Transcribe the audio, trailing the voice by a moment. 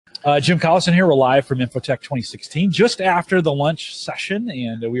Jim Collison here. We're live from Infotec 2016, just after the lunch session,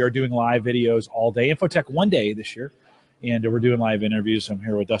 and we are doing live videos all day. Infotec one day this year, and we're doing live interviews. I'm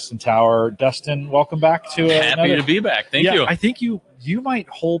here with Dustin Tauer. Dustin, welcome back to Happy to be back. Thank you. I think you might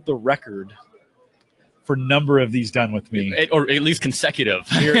hold the record for number of these done with me, or at least consecutive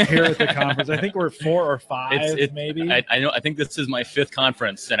here at the conference. I think we're 4 or 5, maybe. I know. I think this is my 5th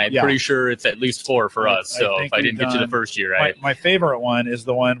conference, and I'm pretty sure it's at least 4 for us. So if I didn't get you the first year, right? My favorite one is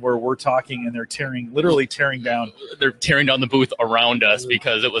the one where we're talking and they're literally tearing down. They're tearing down the booth around us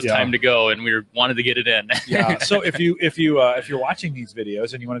because it was time to go, and we wanted to get it in. Yeah. So if you're watching these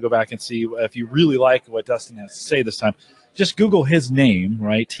videos and you want to go back and see if you really like what Dustin has to say this time, just Google his name,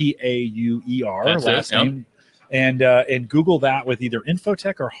 right? Tauer, last name, and Google that with either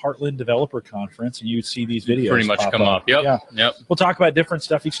Infotec or Heartland Developer Conference, and you'd see these videos pretty much come up. Yep. Yeah. Yep. We'll talk about different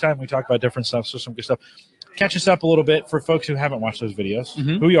stuff each time. We talk about different stuff, so some good stuff. Catch us up a little bit for folks who haven't watched those videos.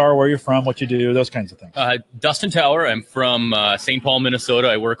 Who you are, where you're from, what you do, those kinds of things. Dustin Tauer. I'm from St. Paul, Minnesota.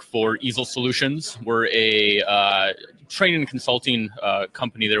 I work for Easel Solutions. We're a training and consulting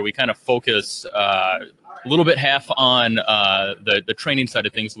company there. We kind of focus a little bit half on the training side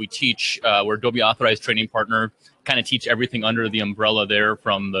of things. We teach, we're Adobe authorized training partner, kind of teach everything under the umbrella there,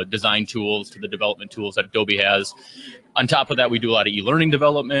 from the design tools to the development tools that Adobe has. On top of that, we do a lot of e-learning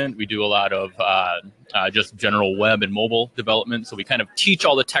development. We do a lot of just general web and mobile development. So we kind of teach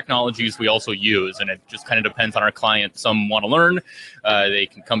all the technologies we also use, and it just kind of depends on our client. Some want to learn. They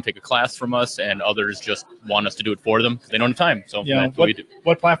can come take a class from us, and others just want us to do it for them. They don't have time. So yeah, that's what we do.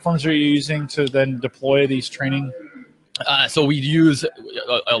 What platforms are you using to then deploy these training? So we use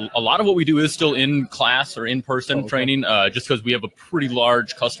a lot of what we do is still in class or in-person training, just because we have a pretty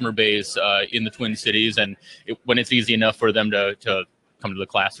large customer base in the Twin Cities, and when it's easy enough for them to come to the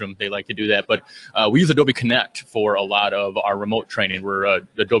classroom, they like to do that. But we use Adobe Connect for a lot of our remote training. We're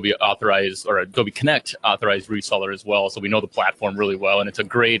Adobe authorized, or Adobe Connect authorized reseller as well, so we know the platform really well, and it's a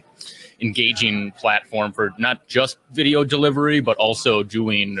great engaging platform for not just video delivery, but also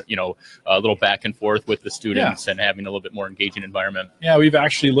doing, a little back and forth with the students and having a little bit more engaging environment. Yeah, we've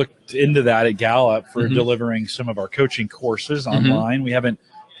actually looked into that at Gallup for delivering some of our coaching courses online. We haven't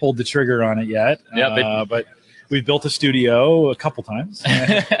pulled the trigger on it yet, but we've built a studio a couple times.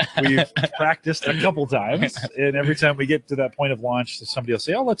 We've practiced a couple times, and every time we get to that point of launch, somebody will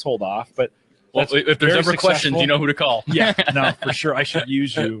say, "Oh, let's hold off." But well, if there's ever questions, you know who to call. Yeah, no, for sure. I should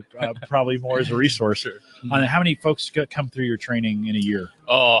use you probably more as a resource. Sure. On how many folks come through your training in a year?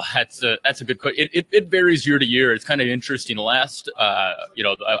 Oh, that's a good question. It varies year to year. It's kind of interesting. Last,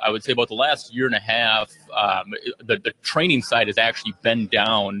 I would say about the last year and a half, the training side has actually been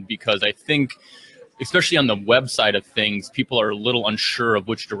down, because I think, especially on the web side of things, people are a little unsure of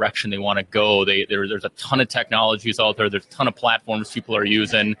which direction they want to go. There's a ton of technologies out there. There's a ton of platforms people are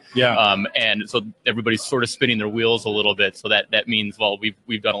using. Yeah. And so everybody's sort of spinning their wheels a little bit. So that means, well,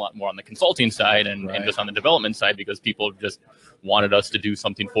 we've done a lot more on the consulting side and just on the development side, because people just wanted us to do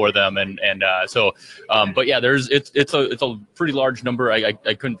something for them. But yeah, it's a pretty large number. I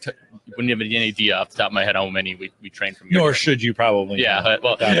wouldn't have any idea off the top of my head how many we train from. Nor should you probably. Yeah.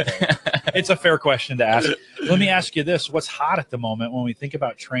 Well, it's a fair question to ask. Let me ask you this: what's hot at the moment when we think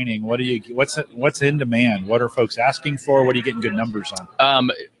about training? What's in demand? What are folks asking for? What are you getting good numbers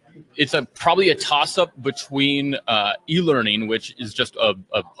on? It's probably a toss-up between e-learning, which is just a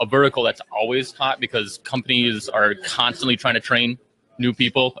vertical that's always hot, because companies are constantly trying to train new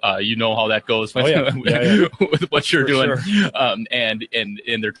people. You know how that goes with, with what you're doing. Sure. And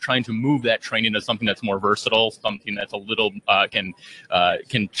they're trying to move that training to something that's more versatile, something that's a little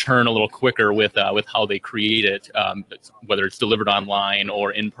can turn a little quicker with how they create it, whether it's delivered online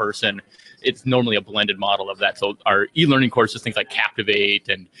or in person. It's normally a blended model of that. So our e-learning courses, things like Captivate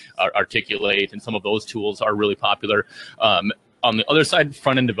and Articulate, and some of those tools are really popular. On the other side,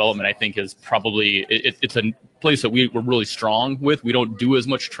 front-end development, I think, is probably, it's a place that we're really strong with. We don't do as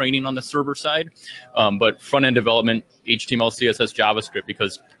much training on the server side, but front-end development, HTML, CSS, JavaScript,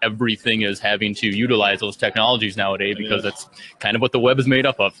 because everything is having to utilize those technologies nowadays, because that's kind of what the web is made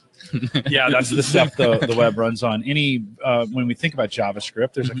up of. Yeah, that's the stuff the web runs on. When we think about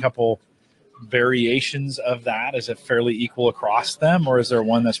JavaScript, there's a couple variations of that. Is it fairly equal across them, or is there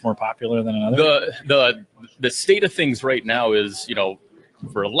one that's more popular than another? The state of things right now is,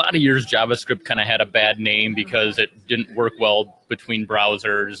 for a lot of years, JavaScript kind of had a bad name because it didn't work well between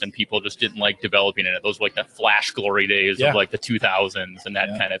browsers, and people just didn't like developing in it. Those were like the Flash glory days of like the 2000s and that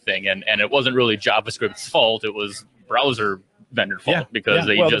kind of thing. And it wasn't really JavaScript's fault. It was browser vendor fault because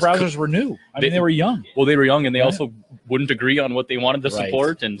they the just browsers were new. I mean, they were young. Well, they were young, and they also wouldn't agree on what they wanted to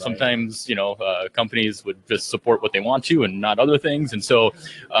support. And right. sometimes, companies would just support what they want to and not other things. And so,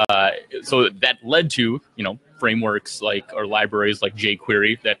 so that led to, frameworks or libraries like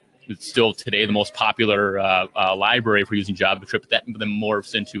jQuery that is still today the most popular library for using JavaScript. That then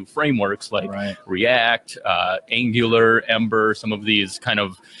morphs into frameworks like React, Angular, Ember, some of these kind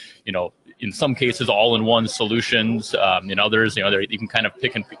of, in some cases, all-in-one solutions. In others, you can kind of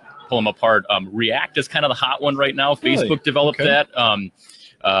pick and pull them apart. React is kind of the hot one right now. Really? Facebook developed that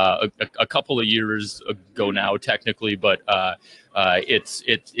a couple of years ago now, technically, but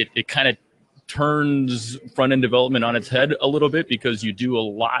it kind of turns front-end development on its head a little bit because you do a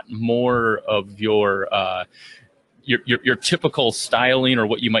lot more of your typical styling or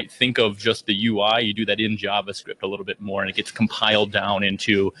what you might think of just the UI. You do that in JavaScript a little bit more, and it gets compiled down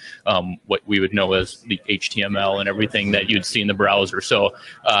into what we would know as the HTML and everything that you'd see in the browser. So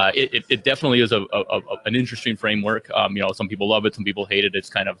it definitely is an interesting framework. Some people love it, some people hate it. It's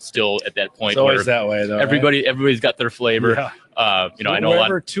kind of still at that point. It's always that way, though. Everybody's got their flavor. Yeah. I know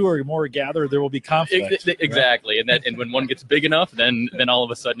wherever two or more gather, there will be conflict. Exactly, right? and when one gets big enough, then all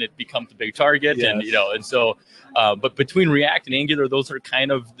of a sudden it becomes a big target, and so. But between React and Angular, those are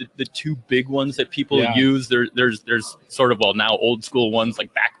kind of the two big ones that people use. There's sort of now old school ones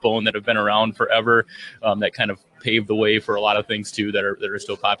like Backbone that have been around forever, that kind of paved the way for a lot of things too that are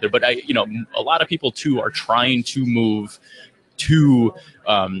still popular. But a lot of people too are trying to move to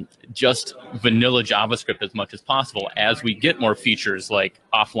just vanilla JavaScript as much as possible as we get more features like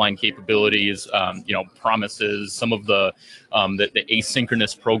offline capabilities, promises, some of the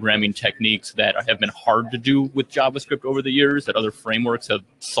asynchronous programming techniques that have been hard to do with JavaScript over the years that other frameworks have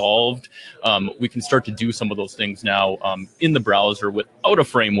solved. We can start to do some of those things now in the browser without a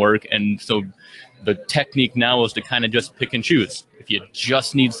framework. And so the technique now is to kind of just pick and choose. If you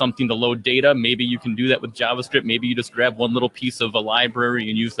just need something to load data, maybe you can do that with JavaScript. Maybe you just grab one little piece of a library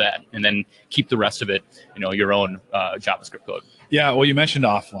and use that, and then keep the rest of it, your own JavaScript code. Yeah, well, you mentioned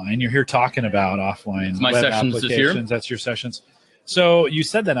offline. You're here talking about offline my web sessions applications. This year. That's your sessions. So you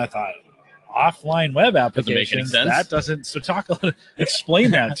said that, I thought, offline web applications. That doesn't. So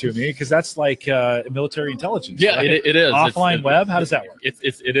explain that to me, because that's like military intelligence. Yeah, right? it is. Offline web. How does that work?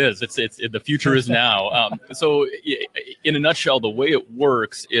 It is. The future is now. So in a nutshell, the way it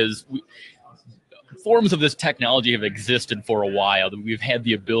works is forms of this technology have existed for a while. We've had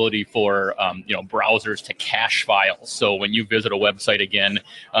the ability for browsers to cache files. So when you visit a website again,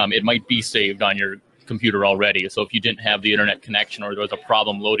 it might be saved on your computer already. So if you didn't have the internet connection or there was a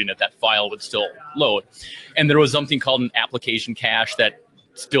problem loading it, that file would still load. And there was something called an application cache that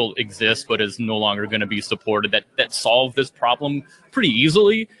still exists but is no longer going to be supported that solved this problem pretty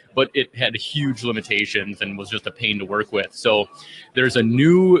easily, but it had huge limitations and was just a pain to work with. So there's a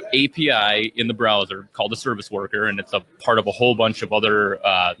new API in the browser called the service worker, and it's a part of a whole bunch of other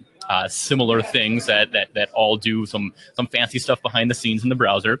similar things that all do some fancy stuff behind the scenes in the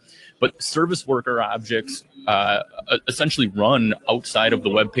browser. But service worker objects essentially run outside of the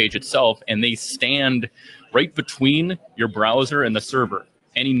web page itself, and they stand right between your browser and the server.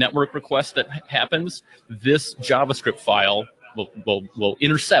 Any network request that happens, this JavaScript file will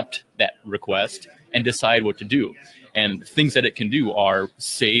intercept that request and decide what to do. And things that it can do are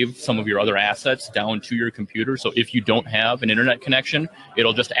save some of your other assets down to your computer. So if you don't have an internet connection,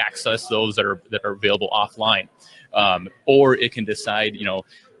 it'll just access those that are available offline. Or it can decide,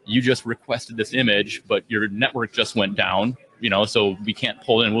 you just requested this image, but your network just went down, so we can't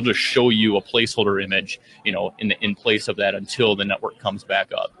pull in. We'll just show you a placeholder image, in place of that until the network comes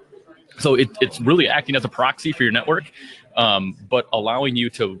back up. So it's really acting as a proxy for your network, but allowing you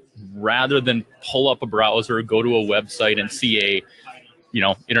to, rather than pull up a browser, go to a website and see a,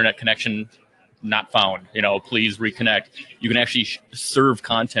 internet connection not found, please reconnect. You can actually serve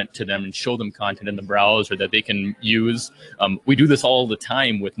content to them and show them content in the browser that they can use. We do this all the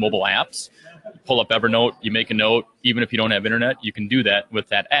time with mobile apps. Pull up Evernote, you make a note, even if you don't have internet, you can do that with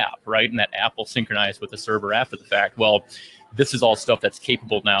that app, right? And that app will synchronize with the server after the fact. Well, this is all stuff that's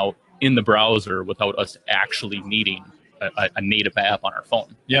capable now in the browser without us actually needing a native app on our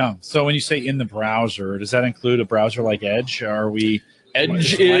phone. Yeah. So when you say in the browser, does that include a browser like Edge?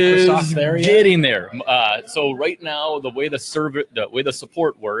 Edge is getting there. So right now, the way the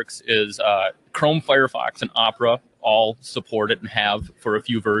support works is Chrome, Firefox, and Opera all support it and have for a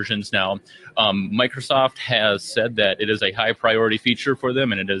few versions now. Microsoft has said that it is a high priority feature for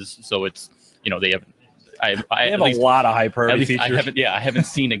them, and it is. So it's they have. I have a lot of high priority features. I haven't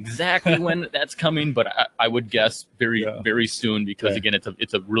seen exactly when that's coming, but I would guess very soon, because again,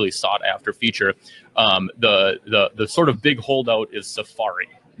 it's a really sought after feature. The sort of big holdout is Safari,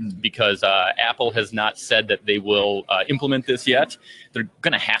 because Apple has not said that they will implement this yet. They're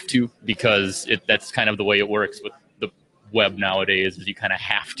going to have to, because that's kind of the way it works with the web nowadays, is you kind of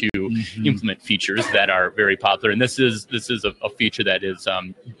have to implement features that are very popular. And this is a feature that is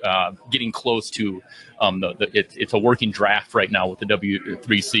getting close to it's a working draft right now with the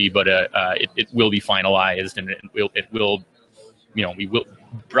W3C, but it will be finalized, and it will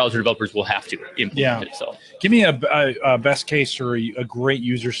browser developers will have to implement it. So give me a best case or a great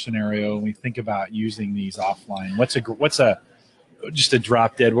user scenario when we think about using these offline. What's just a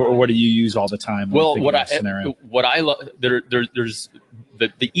drop dead, or what do you use all the time? Well, there's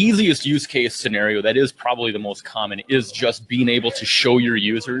the easiest use case scenario that is probably the most common is just being able to show your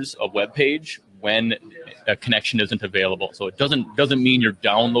users a web page when a connection isn't available. So it doesn't mean you're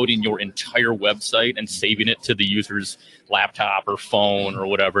downloading your entire website and saving it to the user's laptop or phone or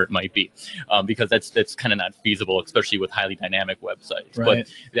whatever it might be, because that's kind of not feasible, especially with highly dynamic websites. Right. But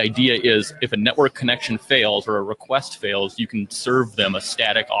the idea is, if a network connection fails or a request fails, you can serve them a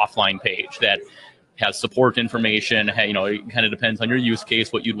static offline page that has support information. It kind of depends on your use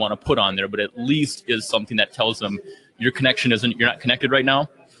case what you'd want to put on there, but at least is something that tells them you're not connected right now.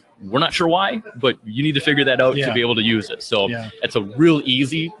 We're not sure why, but you need to figure that out to be able to use it. So it's a real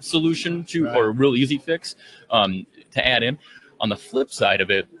easy solution or a real easy fix to add in. On the flip side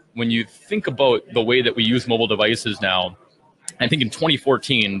of it, when you think about the way that we use mobile devices now, I think in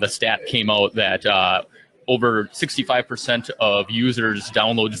 2014, the stat came out that over 65% of users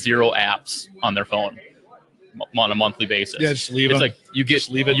download 0 apps on their phone on a monthly basis. Yeah, just leave them. It's like you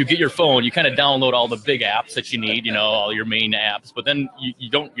get your phone, you kind of download all the big apps that you need, all your main apps, but then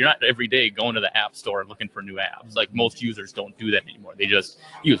you're not every day going to the app store looking for new apps. Like, most users don't do that anymore. They just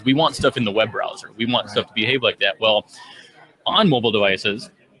we want stuff in the web browser. We want stuff to behave like that. Well, on mobile devices,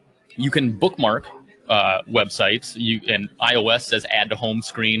 you can bookmark websites. And iOS says add to home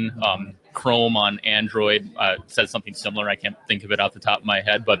screen. Chrome on Android says something similar. I can't think of it off the top of my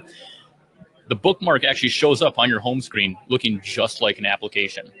head, but the bookmark actually shows up on your home screen looking just like an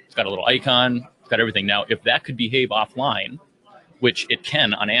application. It's got a little icon, it's got everything. Now, if that could behave offline, which it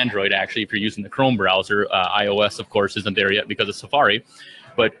can on Android, actually, if you're using the Chrome browser, iOS, of course, isn't there yet because of Safari,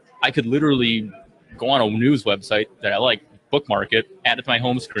 but I could literally go on a news website that I like, bookmark it, add it to my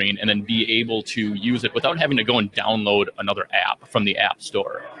home screen, and then be able to use it without having to go and download another app from the App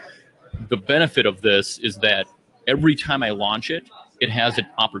Store. The benefit of this is that every time I launch it, it has an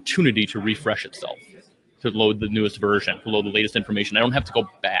opportunity to refresh itself, to load the newest version, to load the latest information. I don't have to go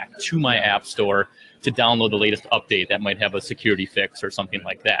back to my app store to download the latest update that might have a security fix or something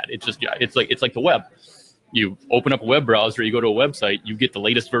like that. It's just, it's like the web. You open up a web browser, you go to a website, you get the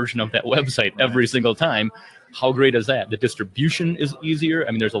latest version of that website every single time. How great is that? The distribution is easier. I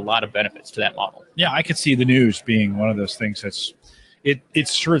mean, there's a lot of benefits to that model. Yeah, I could see the news being one of those things that's,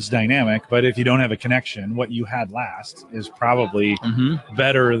 it's dynamic, but if you don't have a connection, what you had last is probably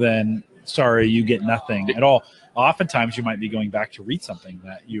better than, sorry, you get nothing at all. Oftentimes you might be going back to read something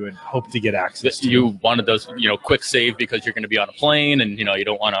that you had hoped to get access to. You wanted those, quick save because you're going to be on a plane and, you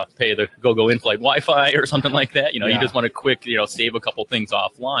don't want to pay the go in-flight Wi-Fi or something like that. You just want to quick, save a couple things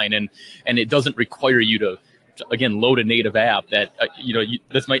offline, and it doesn't require you to, again, load a native app that,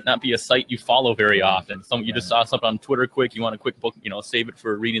 this might not be a site you follow very often. You just saw something on Twitter quick, you want a quick book, save it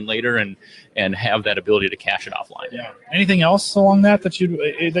for reading later and have that ability to cache it offline. Yeah. Anything else along that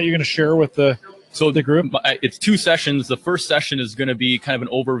you're going to share with the group? It's 2 sessions. The first session is going to be kind of an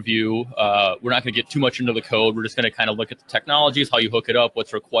overview. We're not going to get too much into the code. We're just going to kind of look at the technologies, how you hook it up,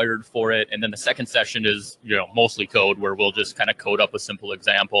 what's required for it. And then the second session is, mostly code, where we'll just kind of code up a simple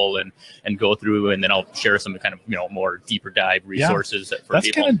example and go through, and then I'll share some kind of, more deeper dive resources for that's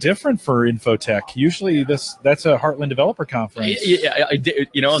people. Kind of different for Infotech. Usually that's a Heartland Developer Conference. Yeah,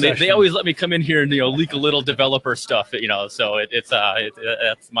 they always let me come in here and, leak a little developer stuff, so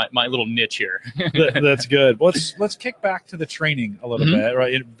that's my little niche here. That's good. Let's kick back to the training a little bit.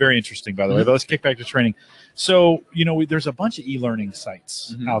 Right, very interesting, by the way. But let's kick back to training. So there's a bunch of e-learning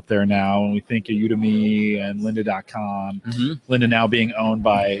sites out there now, and we think of Udemy and Lynda.com. Lynda now being owned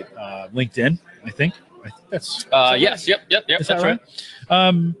by LinkedIn. I think that's yes. Yep. Is that right?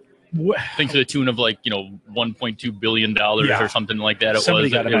 I think to the tune of $1.2 billion or something like that. Somebody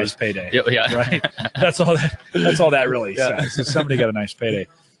got a nice payday. Yeah. Right. That's all that really says. So somebody got a nice payday.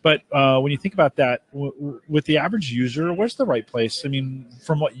 But when you think about that, with the average user, where's the right place? I mean,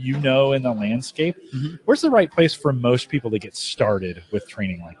 from what you know in the landscape, where's the right place for most people to get started with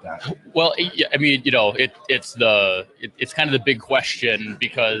training like that? Well, I mean, it's kind of the big question,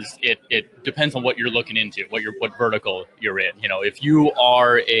 because it depends on what you're looking into, what vertical you're in. If you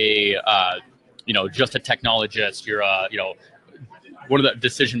are just a technologist, you're one of the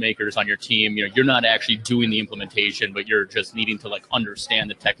decision makers on your team, you're not actually doing the implementation, but you're just needing to understand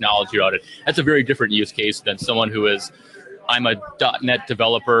the technology around it. That's a very different use case than someone who is, I'm a .NET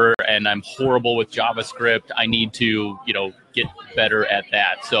developer and I'm horrible with JavaScript. I need to, get better at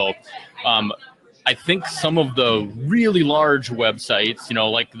that. So I think some of the really large websites,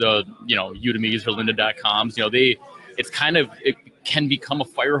 like the, Udemy's or lynda.coms, it can become a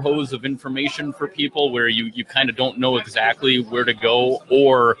fire hose of information for people, where you kind of don't know exactly where to go,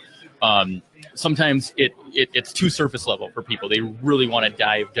 or sometimes it's too surface level for people. They really want to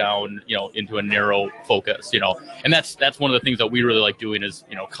dive down, into a narrow focus, and that's one of the things that we really like doing is,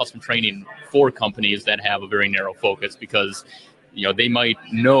 custom training for companies that have a very narrow focus, because, they might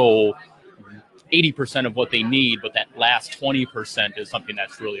know 80% of what they need, but that last 20% is something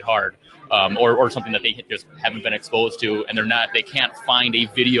that's really hard, or something that they just haven't been exposed to, and they can't find a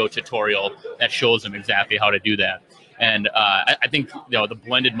video tutorial that shows them exactly how to do that. And I think the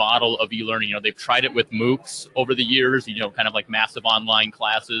blended model of e-learning, they've tried it with MOOCs over the years, kind of like massive online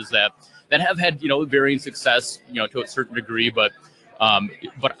classes that have had varying success, to a certain degree, but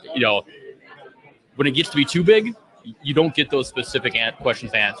when it gets to be too big, you don't get those specific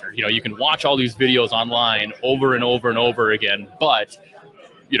questions answered. You can watch all these videos online over and over and over again, but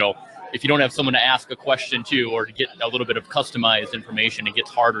if you don't have someone to ask a question to, or to get a little bit of customized information, it gets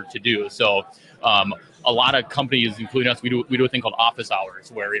harder to do. So a lot of companies, including us, we do a thing called office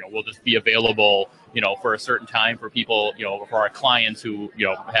hours, where we'll just be available for a certain time for people, for our clients who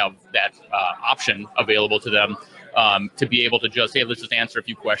have that option available to them, to be able to just, hey, let's just answer a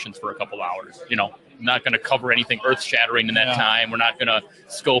few questions for a couple hours. I'm not going to cover anything earth-shattering in that time. We're not going to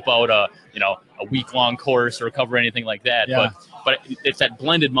scope out a week-long course or cover anything like that. Yeah. But it's that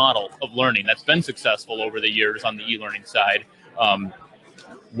blended model of learning that's been successful over the years on the e-learning side.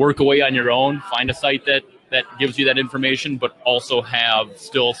 Work away on your own, find a site that gives you that information, but also have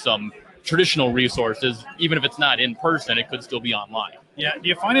still some traditional resources. Even if it's not in person, it could still be online. Yeah. Do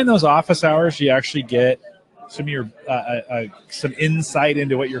you find in those office hours you actually get some of your some insight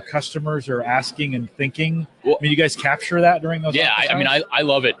into what your customers are asking and thinking? Well, I mean, you guys capture that during those? Yeah, I mean, I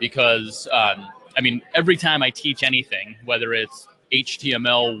love it, because every time I teach anything, whether it's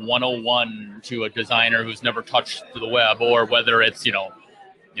HTML 101 to a designer who's never touched the web, or whether it's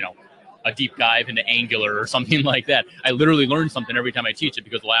a deep dive into Angular or something like that, I literally learn something every time I teach it,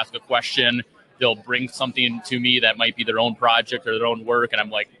 because they'll ask a question, they'll bring something to me that might be their own project or their own work, and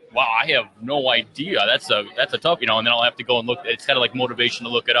I'm like, wow, I have no idea. That's a tough, and then I'll have to go and look. It's kind of like motivation to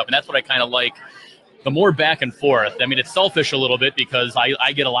look it up, and that's what I kind of like. The more back and forth. I mean, it's selfish a little bit, because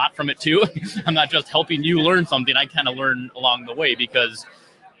I get a lot from it too. I'm not just helping you learn something. I kind of learn along the way, because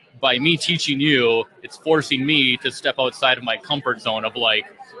by me teaching you, it's forcing me to step outside of my comfort zone of like,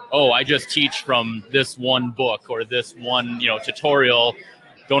 oh, I just teach from this one book or this one, tutorial.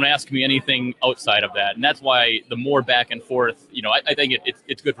 Don't ask me anything outside of that. And that's why the more back and forth, I think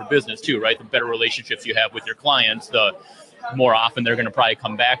it's good for business too, right? The better relationships you have with your clients, the more often they're going to probably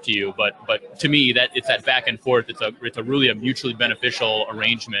come back to you. But to me, that it's that back and forth. It's a really a mutually beneficial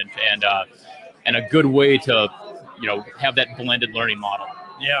arrangement, and a good way to have that blended learning model.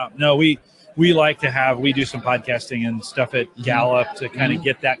 Yeah, no, we like to have, we do some podcasting and stuff at Gallup to kind of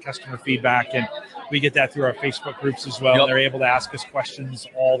get that customer feedback, and we get that through our Facebook groups as well. Yep. They're able to ask us questions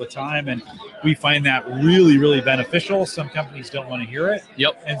all the time, and we find that really, really beneficial. Some companies don't want to hear it.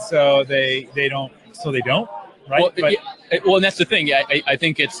 Yep. And so they don't, right? Well, and that's the thing. Yeah, I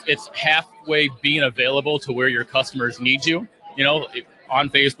think it's halfway being available to where your customers need you, on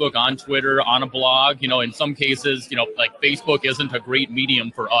Facebook, on Twitter, on a blog. In some cases, like Facebook isn't a great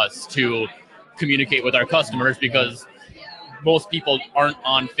medium for us to communicate with our customers, because most people aren't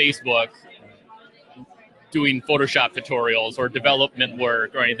on Facebook doing Photoshop tutorials or development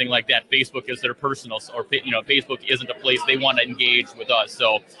work or anything like that. Facebook is their personal, or Facebook isn't a place they want to engage with us.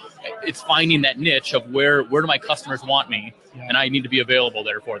 So it's finding that niche of where do my customers want me, and I need to be available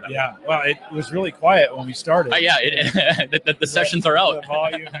there for them. Yeah, well, it was really quiet when we started. The sessions are out. The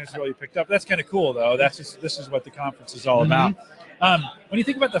volume has really picked up. That's kind of cool, though. This is what the conference is all about. When you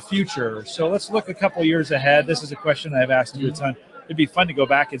think about the future, so let's look a couple years ahead. This is a question I've asked you a ton. it'd be fun to go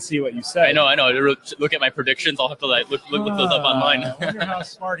back and see what you said. I know. Look at my predictions. I'll have to look those up online. I wonder how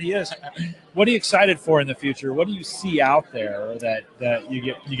smart he is. What are you excited for in the future? What do you see out there that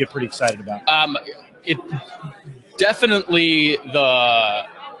you get pretty excited about? It definitely the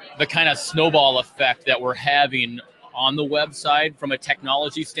kind of snowball effect that we're having on the website from a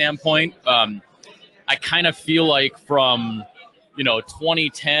technology standpoint. I kind of feel like from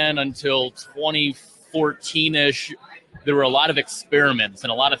 2010 until 2014-ish, there were a lot of experiments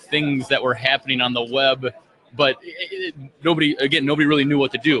and a lot of things that were happening on the web, but nobody really knew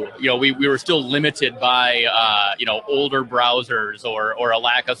what to do. We were still limited by older browsers or a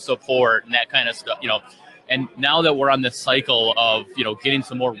lack of support and that kind of stuff. And now that we're on this cycle of getting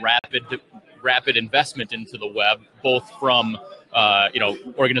some more rapid investment into the web, both from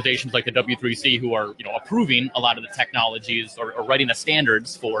organizations like the W3C who are approving a lot of the technologies or writing the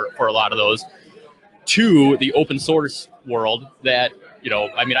standards for a lot of those, to the open source world that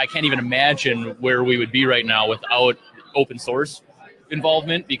I can't even imagine where we would be right now without open source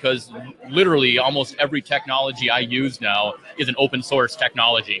involvement, because literally almost every technology I use now is an open source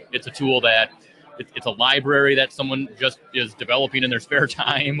technology. It's a tool that it's a library that someone just is developing in their spare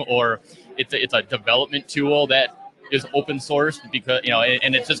time, or it's a development tool that is open source, because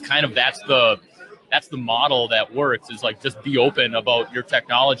and it's just kind of that's the model that works, is like, just be open about your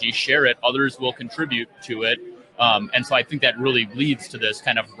technology, share it, others will contribute to it. And so I think that really leads to this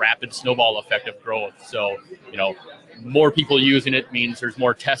kind of rapid snowball effect of growth. So, more people using it means there's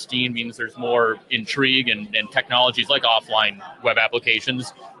more testing, means there's more intrigue, and technologies like offline web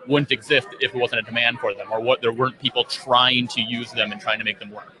applications wouldn't exist if it wasn't a demand for them, or there weren't people trying to use them and trying to make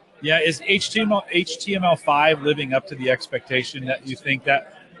them work. Yeah, is HTML5 living up to the expectation that you think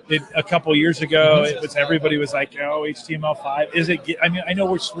that a couple years ago everybody was like, oh, HTML5? Is it? I mean, I know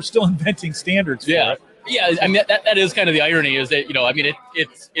we're still inventing standards for it. Yeah, I mean that is kind of the irony, is that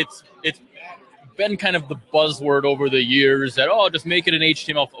it's been kind of the buzzword over the years that just make it an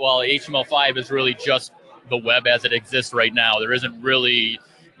HTML. Well, HTML5 is really just the web as it exists right now. There isn't really,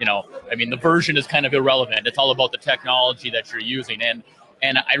 the version is kind of irrelevant. It's all about the technology that you're using, and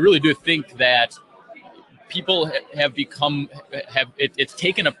I really do think that people have it's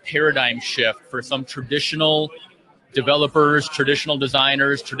taken a paradigm shift for some traditional developers, traditional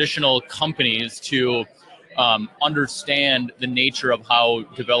designers, traditional companies to understand the nature of how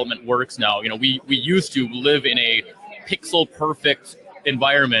development works now. We used to live in a pixel perfect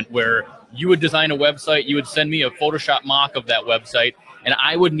environment where you would design a website, you would send me a Photoshop mock of that website, and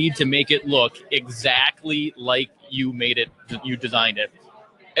I would need to make it look exactly like you designed it.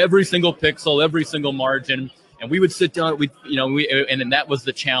 Every single pixel, every single margin, and we would sit down. And then that was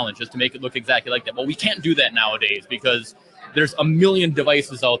the challenge, is to make it look exactly like that. Well, we can't do that nowadays because there's a million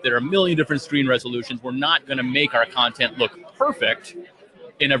devices out there, a million different screen resolutions. We're not going to make our content look perfect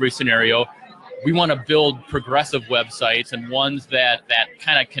in every scenario. We want to build progressive websites, and ones that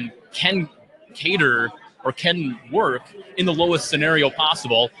kind of can cater or can work in the lowest scenario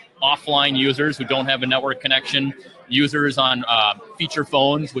possible. Offline users who don't have a network connection, users on feature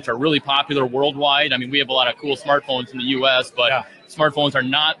phones, which are really popular worldwide. I mean, we have a lot of cool smartphones in the U.S., but smartphones are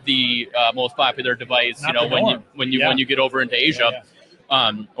not the most popular device. When you get over into Asia,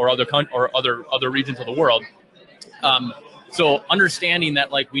 or other regions of the world. So understanding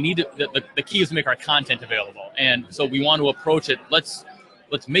that, like, we need to, the key is to make our content available, and so we want to approach it. Let's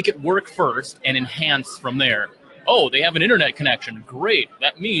make it work first and enhance from there. Oh, they have an internet connection. Great.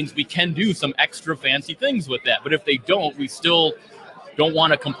 That means we can do some extra fancy things with that. But if they don't, we still don't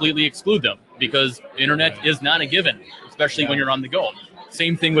want to completely exclude them, because internet is not a given, especially when you're on the go.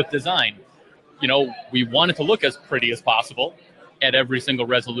 Same thing with design. We want it to look as pretty as possible at every single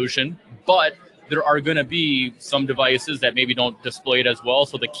resolution, but there are going to be some devices that maybe don't display it as well.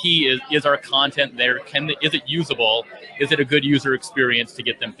 So the key is our content there? Is it usable? Is it a good user experience to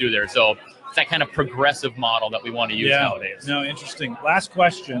get them through there? So it's that kind of progressive model that we want to use nowadays. No, interesting. Last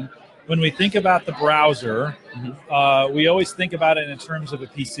question. When we think about the browser, we always think about it in terms of a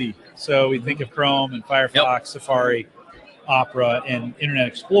PC. So we think of Chrome and Firefox, Safari, Opera, and Internet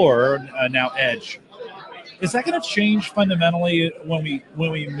Explorer, now Edge. Is that going to change fundamentally when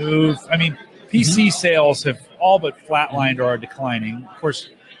we move? I mean, PC sales have all but flatlined or are declining. Of course,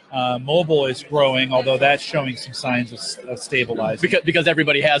 mobile is growing, although that's showing some signs of stabilizing. Because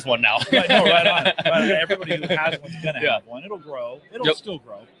everybody has one now. Right on. Everybody who has one's going to have one. It'll grow. It'll still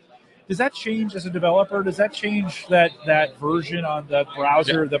grow. Does that change as a developer? Does that change that version on the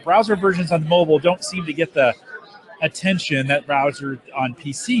browser? The browser versions on mobile don't seem to get the attention that browser on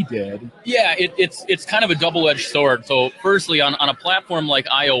PC did. Yeah, it's kind of a double-edged sword. So firstly, on a platform like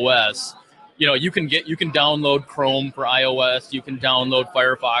iOS, you can download Chrome for iOS, you can download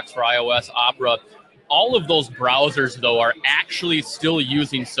Firefox for iOS, Opera. All of those browsers, though, are actually still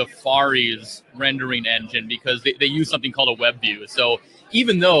using Safari's rendering engine because they use something called a web view. So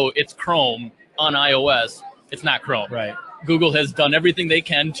even though it's Chrome on iOS, it's not Chrome. Right. Google has done everything they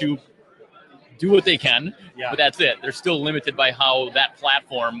can to do what they can, but that's it. They're still limited by how that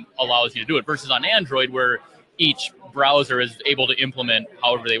platform allows you to do it, versus on Android, where each browser is able to implement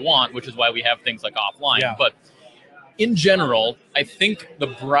however they want, which is why we have things like offline. Yeah. But in general, I think the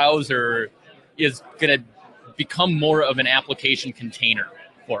browser is going to become more of an application container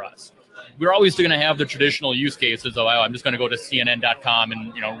for us. We're always going to have the traditional use cases of, I'm just going to go to CNN.com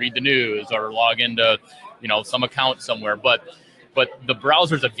and read the news or log into some account somewhere. But the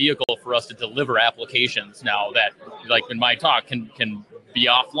browser is a vehicle for us to deliver applications now that, like in my talk, can be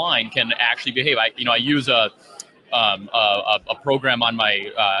offline, can actually behave. I use a program on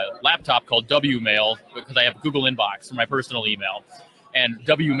my laptop called WMail because I have Google Inbox for my personal email. And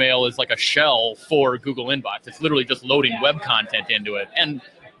WMail is like a shell for Google Inbox. It's literally just loading web content into it. And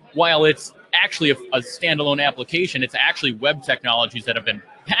while it's actually a standalone application, it's actually web technologies that have been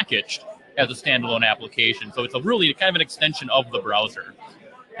packaged as a standalone application. So it's a really kind of an extension of the browser.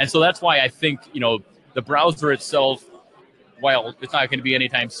 And so that's why I think, the browser itself, while it's not going to be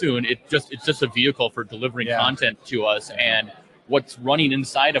anytime soon, it's just a vehicle for delivering content to us. And what's running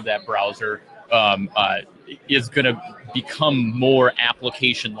inside of that browser is going to become more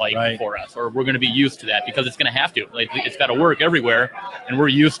application-like for us, or we're going to be used to that because it's going to have to. Like, it's got to work everywhere, and we're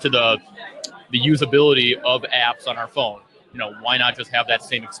used to the usability of apps on our phone. Why not just have that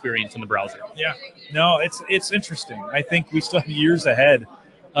same experience in the browser? Yeah, no, it's interesting. I think we still have years ahead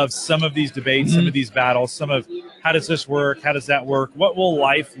of some of these debates, some of these battles, some of how does this work, how does that work, what will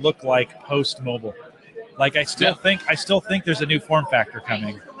life look like post-mobile? Like, I still think there's a new form factor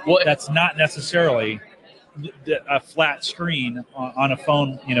coming. Well, that's not necessarily a flat screen on a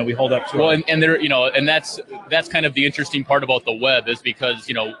phone, we hold up to. Well, and there, and that's kind of the interesting part about the web, is because,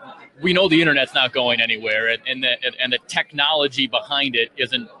 we know the internet's not going anywhere, and the technology behind it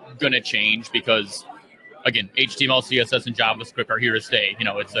isn't going to change because, again, HTML, CSS, and JavaScript are here to stay.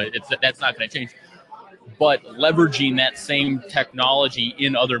 That's not going to change. But leveraging that same technology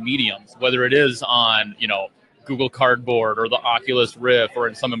in other mediums, whether it is on, Google Cardboard or the Oculus Rift or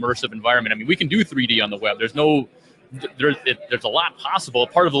in some immersive environment. I mean, we can do 3D on the web. There's a lot possible.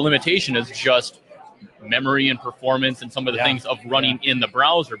 Part of the limitation is just memory and performance and some of the things of running in the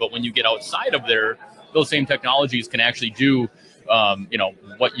browser. But when you get outside of there, those same technologies can actually do,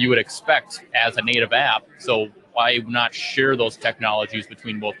 what you would expect as a native app. So why not share those technologies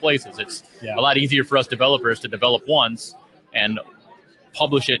between both places? It's a lot easier for us developers to develop once and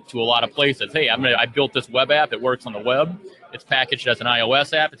publish it to a lot of places. Hey, I built this web app. It works on the web. It's packaged as an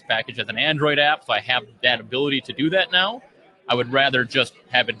iOS app. It's packaged as an Android app. So I have that ability to do that now. I would rather just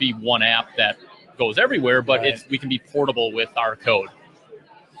have it be one app that goes everywhere, but we can be portable with our code.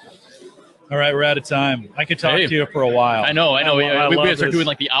 All right, we're out of time. I could talk to you for a while. I know. We better start doing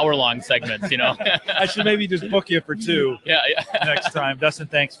like the hour-long segments, I should maybe just book you for 2 next time. Dustin,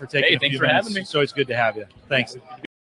 thanks for taking a few minutes. Thanks for having me. It's always good to have you. Thanks.